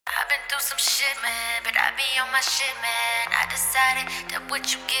I've been through some shit, man, but I be on my shit, man. I decided that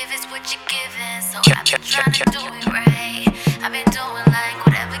what you give is what you're giving, so I've been trying to do it right. I've been doing like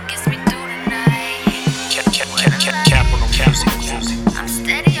whatever gets me through the night. I'm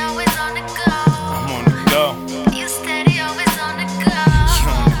steady, always on the go. I'm on the go. You steady, always on the go. You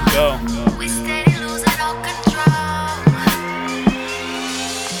on the go. We steady losing all control.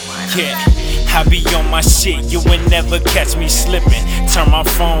 Yeah, I be on my shit, you would never catch me slipping. Turn my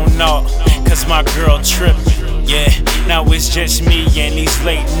phone off, cause my girl tripping. Yeah, now it's just me and these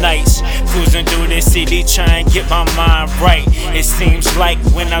late nights, cruising through the city trying to get my mind right. It seems like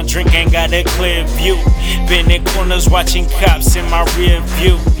when I'm drinking got a clear view. Been in corners watching cops in my rear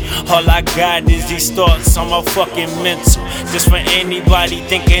view. All I got is these thoughts on my fucking mental. Just for anybody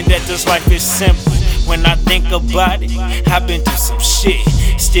thinking that this life is simple. When I think about it, I've been through some shit.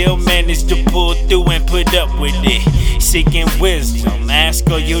 Still managed to pull through and put up with it. Seeking wisdom, ask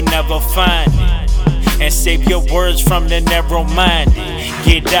or you'll never find it. And save your words from the narrow-minded.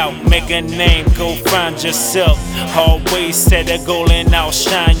 Get out, make a name, go find yourself. Always set a goal and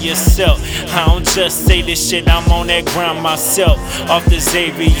outshine yourself. I don't just say this shit, I'm on that ground myself. Off the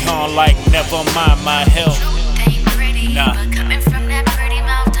Xavier, like never mind my health. Truth ain't pretty, Nah. but coming from that pretty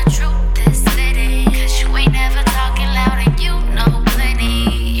mouth, the truth is fitting. Cause you ain't never talking loud and you know plenty.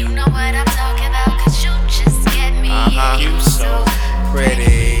 You know what I'm talking about, cause you just get me. You so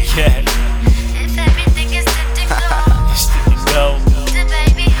Pretty. yeah. If everything is set to go, It's to go, then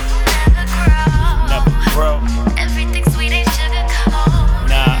baby, it will never grow. never grow. Everything sweet ain't sugar cold.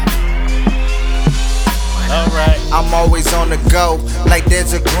 Nah. Alright. I'm always on the go, like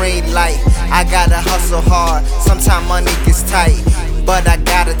there's a green light. I gotta hustle hard, sometimes money gets tight, but I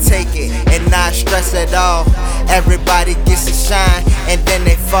gotta take it and not stress at all. Everybody gets to shine and then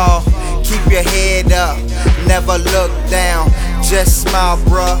they fall. Keep your head up, never look down. Just smile,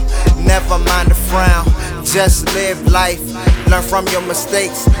 bruh, never mind the frown. Just live life, learn from your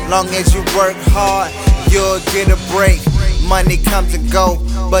mistakes. Long as you work hard, you'll get a break. Money comes and go,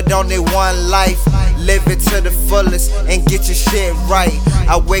 but only one life. Live it to the fullest and get your shit right.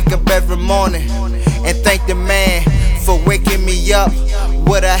 I wake up every morning and thank the man for waking me up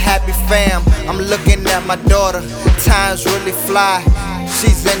with a happy fam. I'm looking at my daughter, times really fly.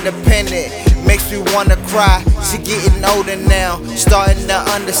 She's independent, makes me wanna cry. She getting older now, starting to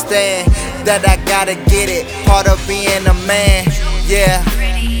understand that I gotta get it. Part of being a man, yeah.